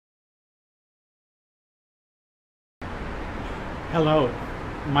Hello,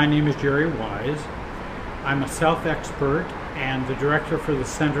 my name is Jerry Wise. I'm a self-expert and the director for the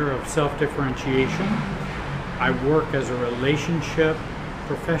Center of Self-Differentiation. I work as a relationship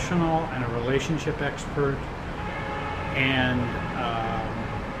professional and a relationship expert, and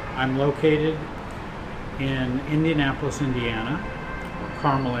I'm located in Indianapolis, Indiana, or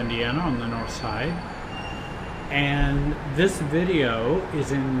Carmel, Indiana on the north side. And this video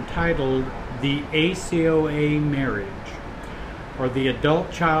is entitled The ACOA Marriage, or the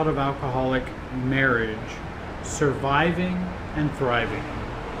Adult Child of Alcoholic Marriage, Surviving and Thriving.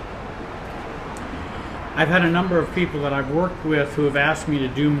 I've had a number of people that I've worked with who have asked me to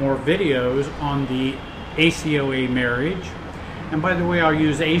do more videos on the ACOA marriage. And by the way, I'll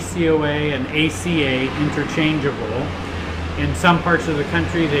use ACOA and ACA interchangeable. In some parts of the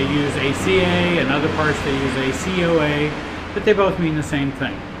country they use ACA, in other parts they use ACOA, but they both mean the same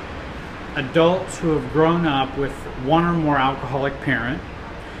thing. Adults who have grown up with one or more alcoholic parent.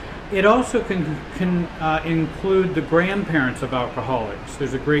 It also can include the grandparents of alcoholics.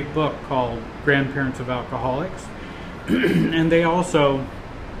 There's a great book called Grandparents of Alcoholics, and they also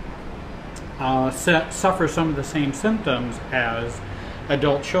suffer some of the same symptoms as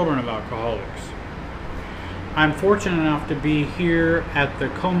adult children of alcoholics. I'm fortunate enough to be here at the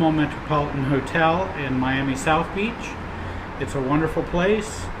Como Metropolitan Hotel in Miami South Beach. It's a wonderful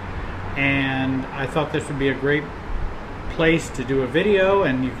place, and I thought this would be a great place to do a video.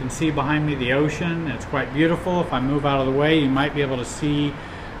 And you can see behind me the ocean. It's quite beautiful. If I move out of the way, you might be able to see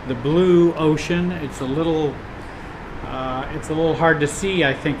the blue ocean. It's a little hard to see,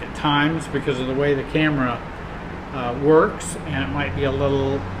 I think, at times because of the way the camera works, and it might be a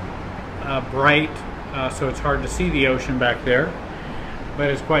little bright, so it's hard to see the ocean back there. But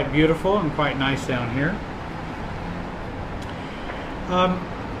it's quite beautiful and quite nice down here.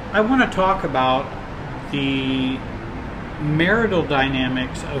 I want to talk about the marital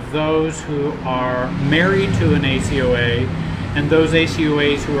dynamics of those who are married to an ACOA and those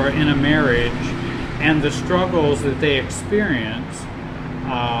ACOAs who are in a marriage, and the struggles that they experience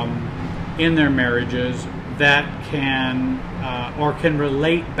in their marriages that can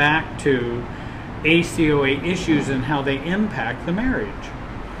relate back to ACOA issues and how they impact the marriage.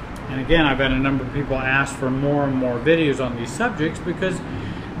 And again, I've had a number of people ask for more and more videos on these subjects because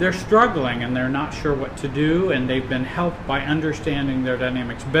they're struggling and they're not sure what to do, and they've been helped by understanding their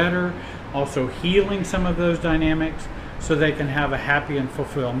dynamics better, also healing some of those dynamics so they can have a happy and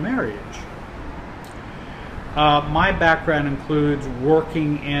fulfilled marriage. My background includes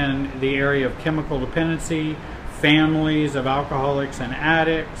working in the area of chemical dependency, families of alcoholics and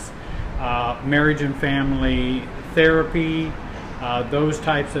addicts, marriage and family therapy, those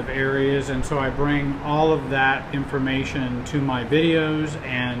types of areas, and so I bring all of that information to my videos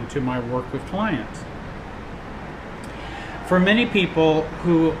and to my work with clients. For many people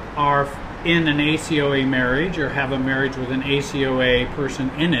who are in an ACOA marriage or have a marriage with an ACOA person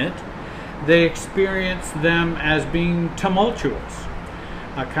in it, they experience them as being tumultuous,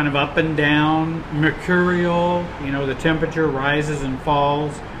 kind of up and down, mercurial. You know, the temperature rises and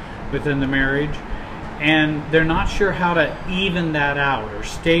falls within the marriage, and they're not sure how to even that out or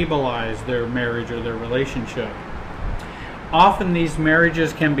stabilize their marriage or their relationship. Often these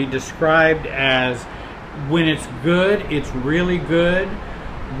marriages can be described as, when it's good, it's really good.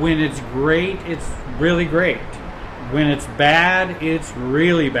 When it's great, it's really great. When it's bad, it's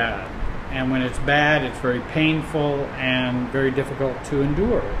really bad. And when it's bad, it's very painful and very difficult to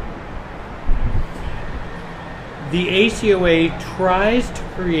endure. The ACOA tries to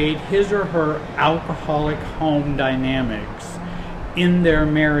create his or her alcoholic home dynamics in their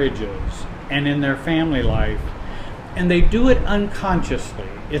marriages and in their family life, and they do it unconsciously.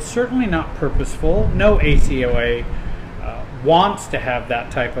 It's certainly not purposeful. No ACOA wants to have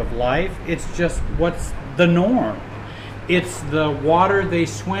that type of life. It's just what's the norm. It's the water they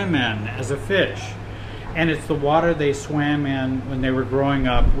swim in as a fish, and it's the water they swam in when they were growing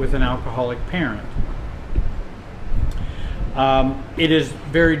up with an alcoholic parent. It is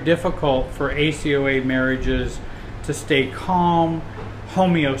very difficult for ACOA marriages to stay calm,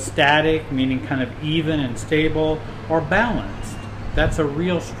 homeostatic, meaning kind of even and stable, or balanced. That's a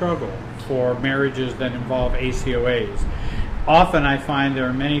real struggle for marriages that involve ACOAs. Often I find there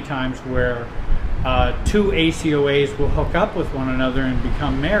are many times where two ACOAs will hook up with one another and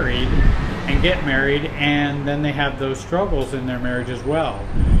become married and get married, and then they have those struggles in their marriage as well.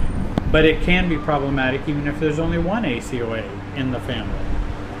 But it can be problematic even if there's only one ACOA in the family.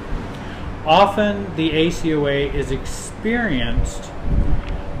 Often the ACOA is experienced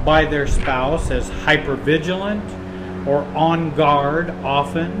by their spouse as hypervigilant or on guard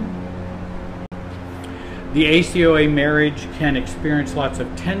often. The ACOA marriage can experience lots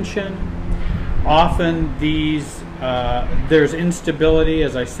of tension. Often there's instability,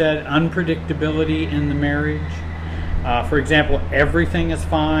 as I said, unpredictability in the marriage. For example, everything is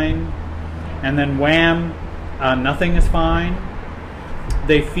fine, and then wham, nothing is fine.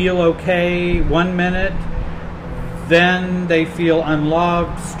 They feel okay 1 minute, then they feel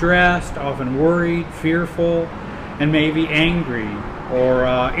unloved, stressed, often worried, fearful, and maybe angry or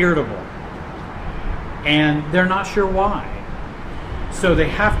irritable. And they're not sure why. So they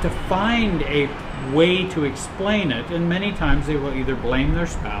have to find a way to explain it, and many times they will either blame their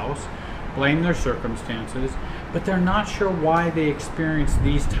spouse, blame their circumstances, but they're not sure why they experience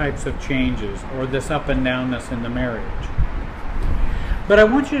these types of changes or this up and downness in the marriage. But I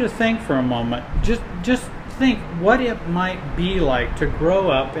want you to think for a moment, just think what it might be like to grow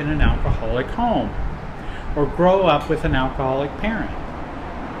up in an alcoholic home or grow up with an alcoholic parent.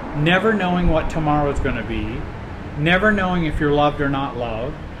 Never knowing what tomorrow is going to be, never knowing if you're loved or not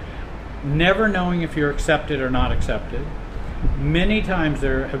loved, never knowing if you're accepted or not accepted. Many times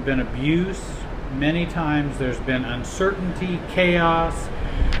there have been abuse, many times there's been uncertainty, chaos,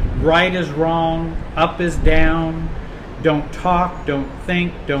 right is wrong, up is down, don't talk, don't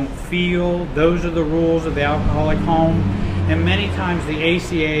think, don't feel. Those are the rules of the alcoholic home. And many times the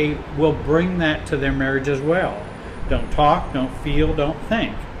ACA will bring that to their marriage as well. Don't talk, don't feel, don't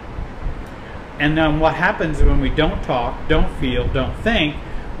think. And then what happens when we don't talk, don't feel, don't think,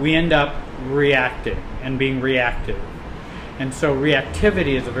 we end up reacting and being reactive. And so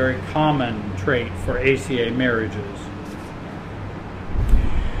reactivity is a very common trait for ACA marriages.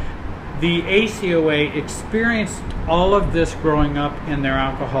 The ACOA experienced all of this growing up in their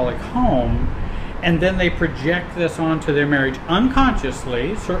alcoholic home, and then they project this onto their marriage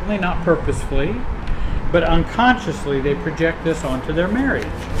unconsciously, certainly not purposefully, but unconsciously they project this onto their marriage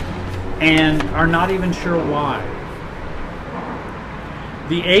and are not even sure why.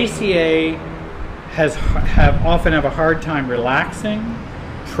 The ACA often have a hard time relaxing,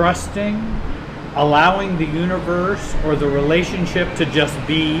 trusting, allowing the universe or the relationship to just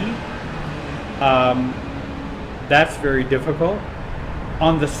be. That's very difficult.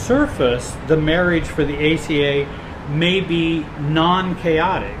 On the surface, the marriage for the ACA may be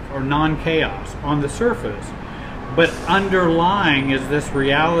non-chaotic or non-chaos on the surface, but underlying is this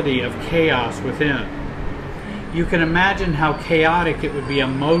reality of chaos within. You can imagine how chaotic it would be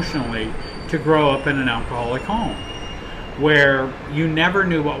emotionally to grow up in an alcoholic home, where you never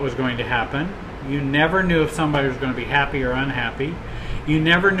knew what was going to happen. You never knew if somebody was going to be happy or unhappy. You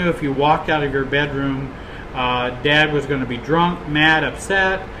never knew if you walked out of your bedroom, Dad was going to be drunk, mad,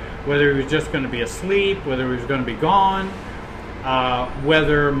 upset, whether he was just going to be asleep, whether he was going to be gone,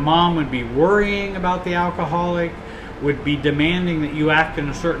 whether Mom would be worrying about the alcoholic, would be demanding that you act in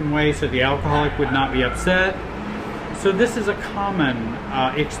a certain way so the alcoholic would not be upset. So this is a common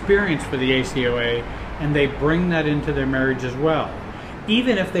experience for the ACOA, and they bring that into their marriage as well.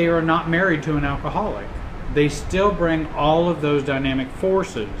 Even if they are not married to an alcoholic, they still bring all of those dynamic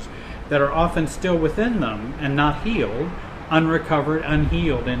forces that are often still within them and not healed, unrecovered,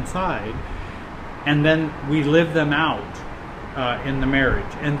 unhealed inside, and then we live them out in the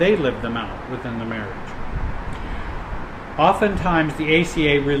marriage, and they live them out within the marriage. Oftentimes the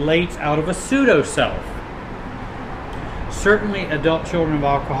ACA relates out of a pseudo-self. Certainly adult children of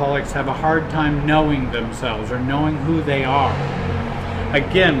alcoholics have a hard time knowing themselves or knowing who they are.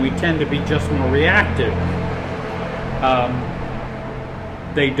 Again, we tend to be just more reactive.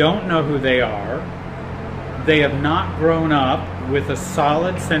 They don't know who they are. They have not grown up with a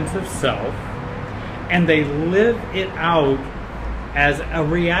solid sense of self, and they live it out as a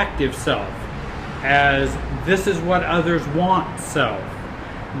reactive self, as this is what others want self.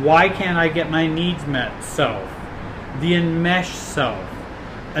 Why can't I get my needs met self? The enmeshed self,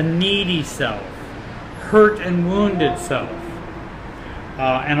 a needy self, hurt and wounded self,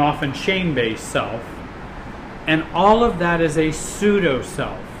 and often shame-based self. And all of that is a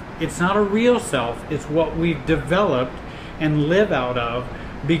pseudo-self. It's not a real self. It's what we've developed and live out of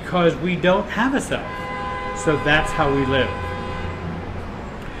because we don't have a self. So that's how we live.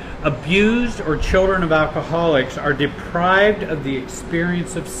 Abused or children of alcoholics are deprived of the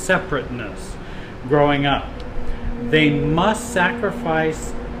experience of separateness growing up. They must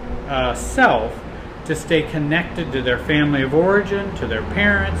sacrifice self to stay connected to their family of origin, to their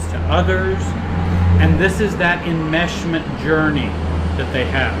parents, to others. And this is that enmeshment journey that they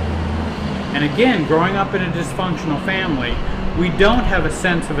have. And again, growing up in a dysfunctional family, we don't have a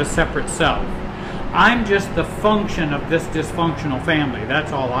sense of a separate self. I'm just the function of this dysfunctional family.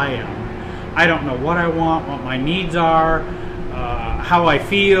 That's all I am. I don't know what I want, what my needs are, how I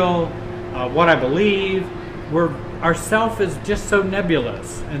feel, what I believe. our self is just so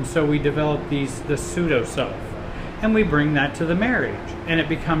nebulous, and so we develop the pseudo self, and we bring that to the marriage, and it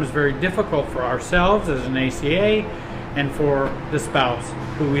becomes very difficult for ourselves as an ACA and for the spouse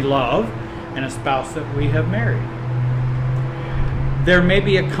who we love and a spouse that we have married. There may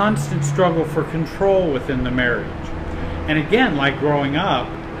be a constant struggle for control within the marriage, and again, like growing up,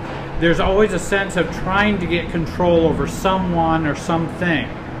 there's always a sense of trying to get control over someone or something.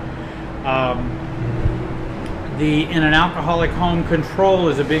 In an alcoholic home, control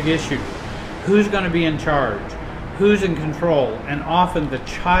is a big issue. Who's going to be in charge? Who's in control? And often the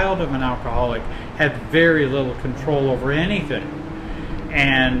child of an alcoholic had very little control over anything.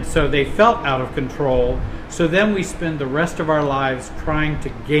 And so they felt out of control. So then we spend the rest of our lives trying to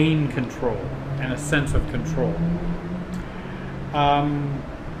gain control and a sense of control.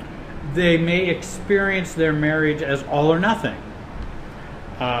 They may experience their marriage as all or nothing.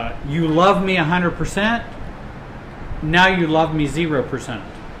 You love me 100%. Now you love me 0%.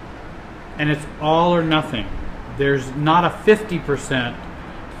 And it's all or nothing. There's not a 50%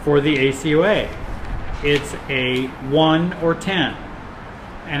 for the ACOA. It's a 1 or 10.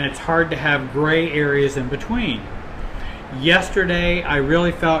 And it's hard to have gray areas in between. Yesterday, I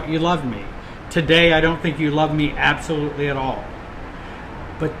really felt you loved me. Today, I don't think you love me absolutely at all.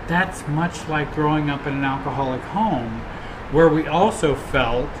 But that's much like growing up in an alcoholic home, where we also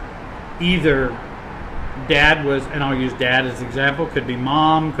felt either dad was, and I'll use dad as an example, could be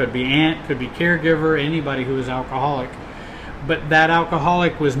mom, could be aunt, could be caregiver, anybody who is alcoholic. But that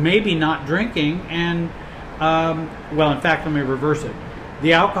alcoholic was maybe not drinking, and, well, in fact, let me reverse it.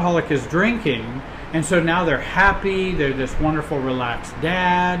 The alcoholic is drinking, and so now they're happy, they're this wonderful, relaxed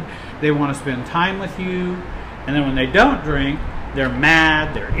dad, they want to spend time with you, and then when they don't drink, they're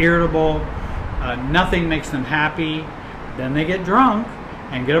mad, they're irritable, nothing makes them happy. Then they get drunk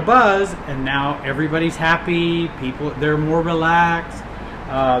and get a buzz, and now everybody's happy, they're more relaxed,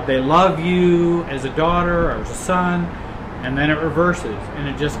 they love you as a daughter or as a son, and then it reverses, and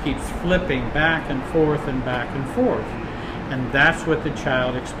it just keeps flipping back and forth and back and forth. And that's what the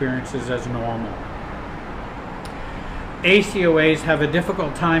child experiences as normal. ACOAs have a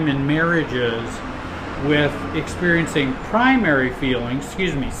difficult time in marriages with experiencing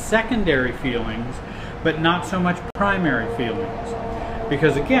secondary feelings, but not so much primary feelings.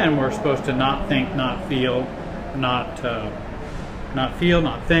 Because again, we're supposed to not think, not feel, not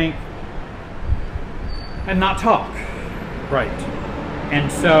think, and not talk. Right.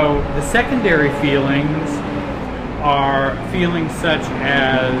 And so the secondary feelings are feelings such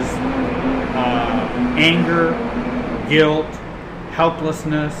as anger, guilt,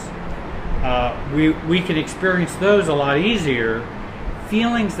 helplessness. We can experience those a lot easier.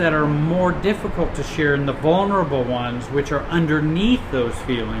 Feelings that are more difficult to share, and the vulnerable ones, which are underneath those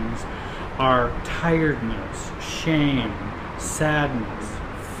feelings, are tiredness, shame, sadness,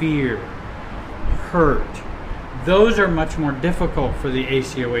 fear, hurt. Those are much more difficult for the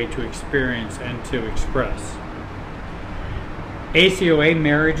ACOA to experience and to express. ACOA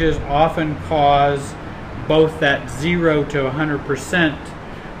marriages often cause both that 0 to 100%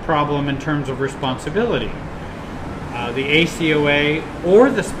 problem in terms of responsibility. The ACOA or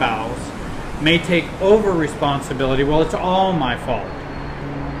the spouse may take over responsibility. Well, it's all my fault.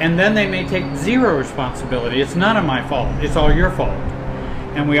 And then they may take 0 responsibility. It's none of my fault. It's all your fault.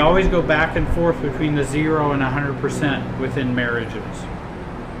 And we always go back and forth between the 0 and 100% within marriages.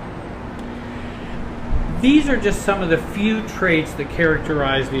 These are just some of the few traits that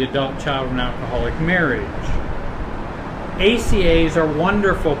characterize the adult child of an alcoholic marriage. ACAs are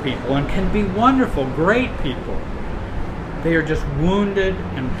wonderful people and can be wonderful, great people. They are just wounded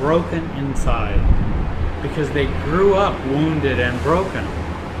and broken inside because they grew up wounded and broken.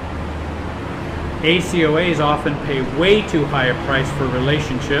 ACOAs often pay way too high a price for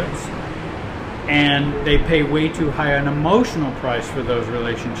relationships, and they pay way too high an emotional price for those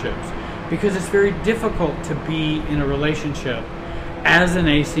relationships because it's very difficult to be in a relationship as an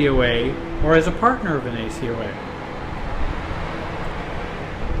ACOA or as a partner of an ACOA.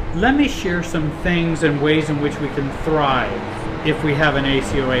 Let me share some things and ways in which we can thrive if we have an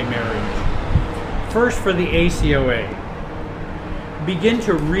ACOA marriage. First, for the ACOA, begin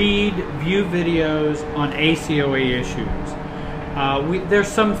to read, view videos on ACOA issues. There's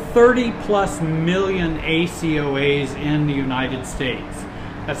some 30+ million ACOAs in the United States.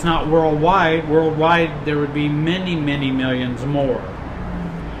 That's not worldwide. Worldwide, there would be many, many millions more.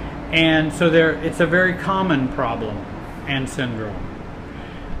 And so it's a very common problem and syndrome.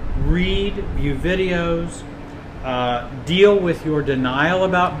 Read, view videos, deal with your denial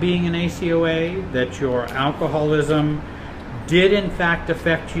about being an ACOA, that your alcoholism did in fact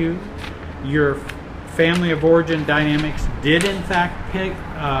affect you, your family of origin dynamics did in fact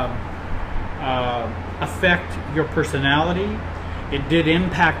affect your personality. It did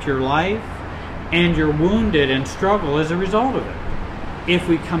impact your life, and you're wounded and struggle as a result of it. If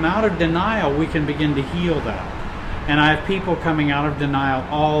we come out of denial, we can begin to heal that. And I have people coming out of denial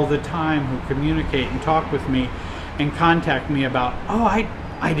all the time who communicate and talk with me and contact me about, oh,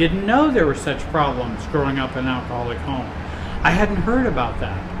 I didn't know there were such problems growing up in an alcoholic home. I hadn't heard about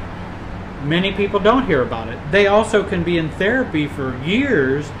that. Many people don't hear about it. They also can be in therapy for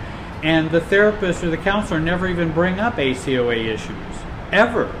years, and the therapist or the counselor never even bring up ACOA issues,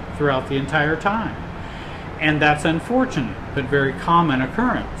 ever, throughout the entire time. And that's unfortunate, but very common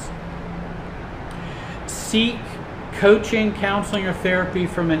occurrence. Seek coaching, counseling, or therapy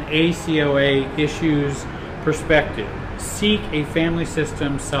from an ACOA issues perspective. Seek a family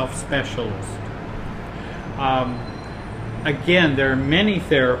system self-specialist. Again, there are many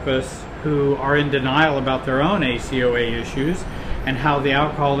therapists who are in denial about their own ACOA issues and how the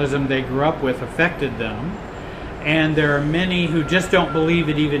alcoholism they grew up with affected them. And there are many who just don't believe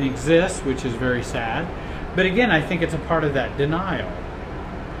it even exists, which is very sad. But again, I think it's a part of that denial.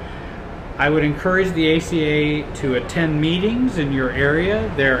 I would encourage the ACA to attend meetings in your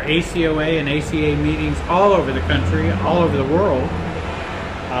area. There are ACOA and ACA meetings all over the country, all over the world.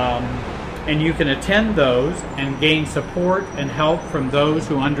 And you can attend those and gain support and help from those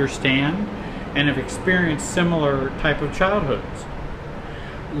who understand and have experienced similar type of childhoods.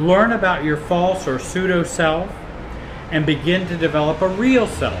 Learn about your false or pseudo self and begin to develop a real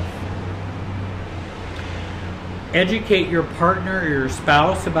self. Educate your partner or your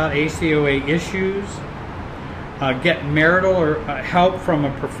spouse about ACOA issues. Get marital or help from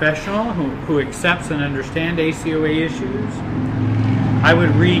a professional who accepts and understands ACOA issues. I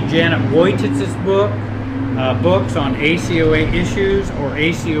would read Janet Wojcich's books on ACOA issues or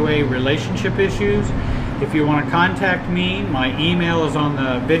ACOA relationship issues. If you want to contact me, my email is on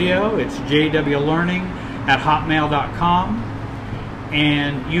the video. It's jwlearning@hotmail.com.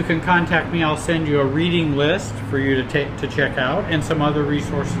 And you can contact me. I'll send you a reading list for you to check out, and some other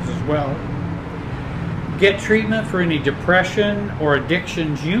resources as well. Get treatment for any depression or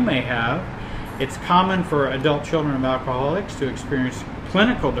addictions you may have. It's common for adult children of alcoholics to experience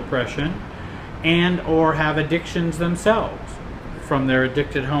clinical depression and or have addictions themselves from their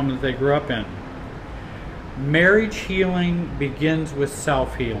addicted home that they grew up in. Marriage healing begins with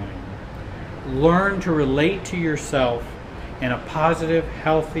self-healing. Learn to relate to yourself in a positive,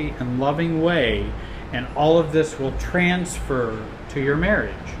 healthy, and loving way, and all of this will transfer to your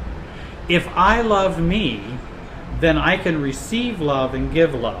marriage. If I love me, then I can receive love and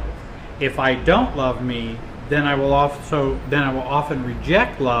give love. If I don't love me, then I will often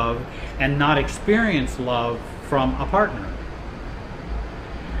reject love and not experience love from a partner.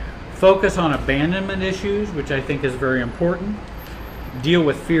 Focus on abandonment issues, which I think is very important. Deal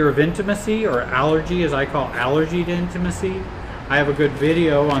with fear of intimacy, or allergy, as I call allergy to intimacy. I have a good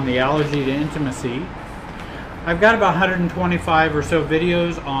video on the allergy to intimacy. I've got about 125 or so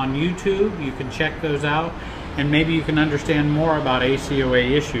videos on YouTube. You can check those out, and maybe you can understand more about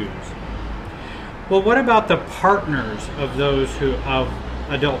ACOA issues. Well, what about the partners of of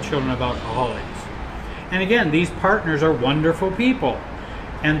adult children of alcoholics? And again, these partners are wonderful people,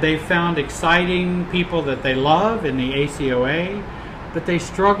 and they found exciting people that they love in the ACOA, but they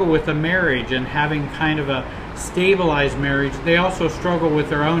struggle with a marriage and having kind of a stabilized marriage. They also struggle with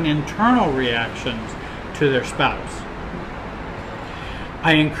their own internal reactions to their spouse.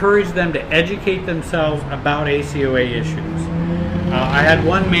 I encourage them to educate themselves about ACOA issues. I had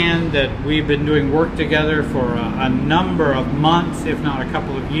one man that we've been doing work together for a number of months, if not a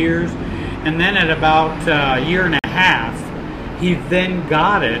couple of years, and then at about a year and a half, he then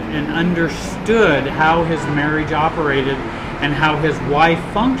got it and understood how his marriage operated and how his wife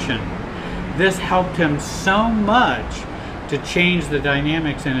functioned. This helped him so much to change the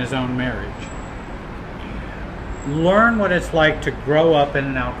dynamics in his own marriage. Learn what it's like to grow up in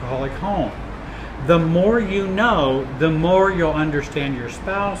an alcoholic home. The more you know, the more you'll understand your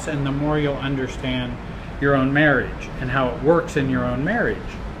spouse, and the more you'll understand your own marriage and how it works in your own marriage.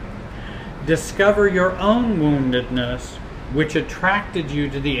 Discover your own woundedness, which attracted you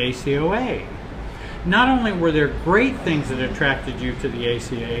to the ACOA. Not only were there great things that attracted you to the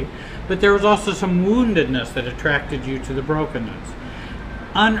ACA, but there was also some woundedness that attracted you to the brokenness.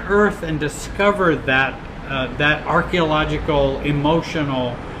 Unearth and discover that archaeological,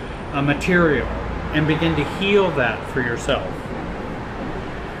 emotional material, and begin to heal that for yourself.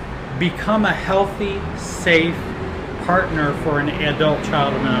 Become a healthy, safe partner for an adult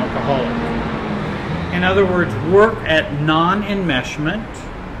child of an alcoholic. In other words, work at non-enmeshment,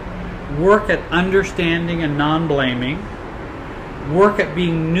 work at understanding and non-blaming, work at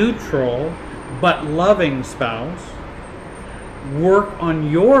being neutral but loving spouse, work on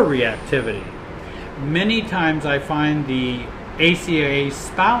your reactivity. Many times I find the ACA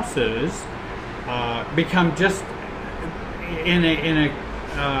spouses become just in a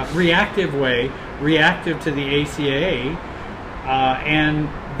reactive way, reactive to the ACA, and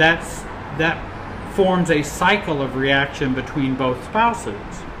that forms a cycle of reaction between both spouses.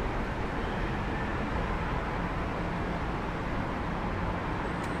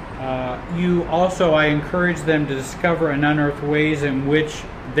 I encourage them to discover and unearth ways in which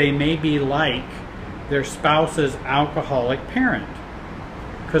they may be like their spouse's alcoholic parent,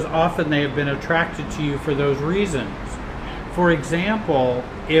 because often they have been attracted to you for those reasons. For example,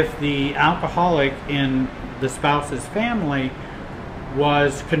 if the alcoholic in the spouse's family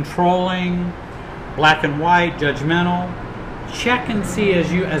was controlling, black and white, judgmental, check and see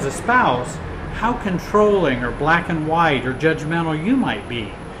as a spouse how controlling or black and white or judgmental you might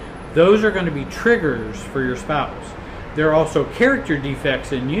be. Those are going to be triggers for your spouse. There are also character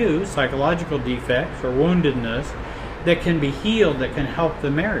defects in you, psychological defects or woundedness, that can be healed, that can help the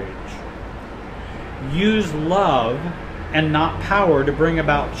marriage. Use love and not power to bring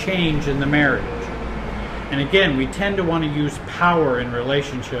about change in the marriage. And again, we tend to want to use power in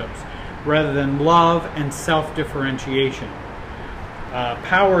relationships rather than love and self-differentiation.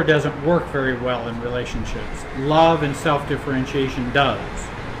 Power doesn't work very well in relationships. Love and self-differentiation does.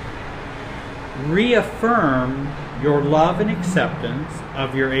 Reaffirm your love and acceptance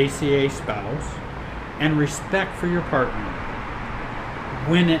of your ACA spouse and respect for your partner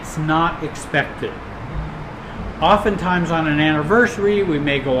when it's not expected. Oftentimes on an anniversary, we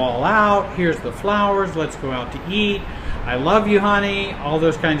may go all out. Here's the flowers, let's go out to eat. I love you, honey, all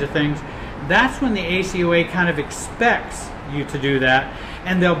those kinds of things. That's when the ACOA kind of expects you to do that,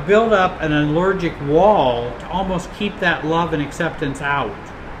 and they'll build up an allergic wall to almost keep that love and acceptance out.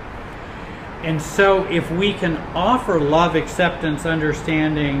 And so if we can offer love, acceptance,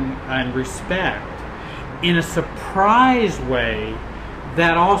 understanding, and respect in a surprise way,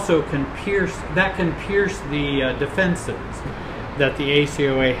 that also can pierce the defenses that the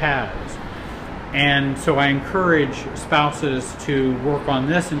ACOA has. And so I encourage spouses to work on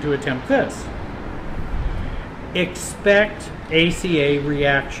this and to attempt this. Expect ACA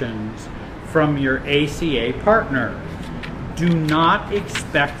reactions from your ACA partner. Do not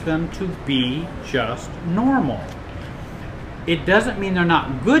expect them to be just normal. It doesn't mean they're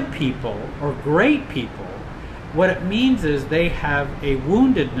not good people or great people. What it means is they have a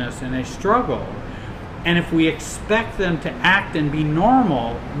woundedness and a struggle. And if we expect them to act and be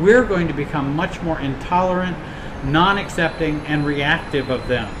normal, we're going to become much more intolerant, non-accepting, and reactive of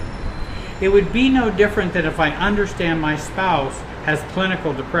them. It would be no different than if I understand my spouse has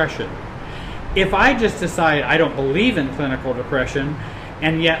clinical depression. If I just decide I don't believe in clinical depression,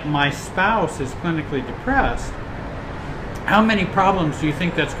 and yet my spouse is clinically depressed, how many problems do you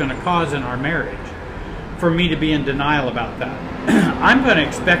think that's going to cause in our marriage for me to be in denial about that? I'm going to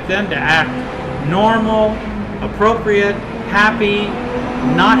expect them to act normal, appropriate, happy,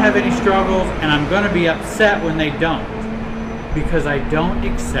 not have any struggles, and I'm going to be upset when they don't, because I don't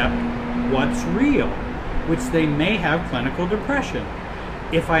accept what's real, which they may have clinical depression.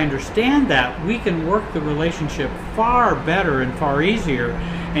 If I understand that, we can work the relationship far better and far easier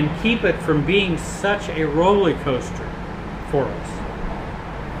and keep it from being such a roller coaster for us.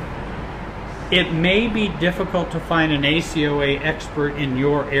 It may be difficult to find an ACOA expert in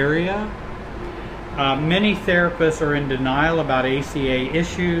your area. Many therapists are in denial about ACA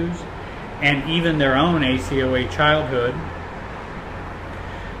issues and even their own ACOA childhood.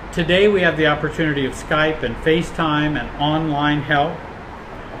 Today we have the opportunity of Skype and FaceTime and online help.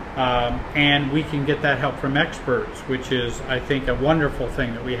 And we can get that help from experts, which is, I think, a wonderful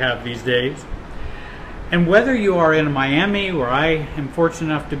thing that we have these days. And whether you are in Miami, where I am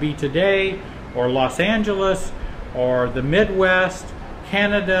fortunate enough to be today, or Los Angeles, or the Midwest,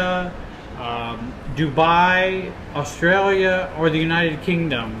 Canada, Dubai, Australia, or the United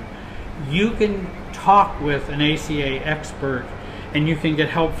Kingdom, you can talk with an ACA expert and you can get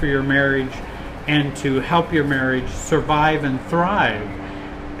help for your marriage and to help your marriage survive and thrive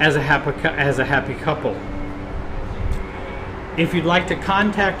as a happy couple. If you'd like to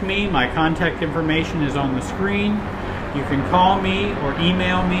contact me, my contact information is on the screen. You can call me or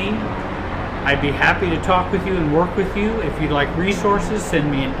email me. I'd be happy to talk with you and work with you. If you'd like resources,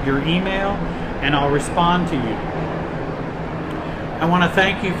 send me your email and I'll respond to you. I want to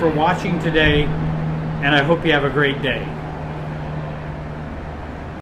thank you for watching today, and I hope you have a great day.